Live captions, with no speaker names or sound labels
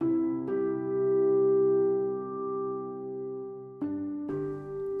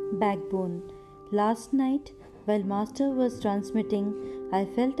Backbone. Last night, while Master was transmitting, I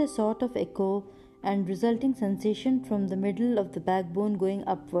felt a sort of echo and resulting sensation from the middle of the backbone going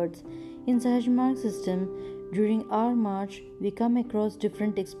upwards. In Sahajmarg's system, during our march, we come across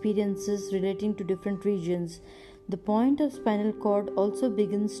different experiences relating to different regions. The point of spinal cord also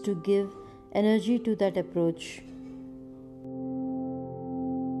begins to give energy to that approach.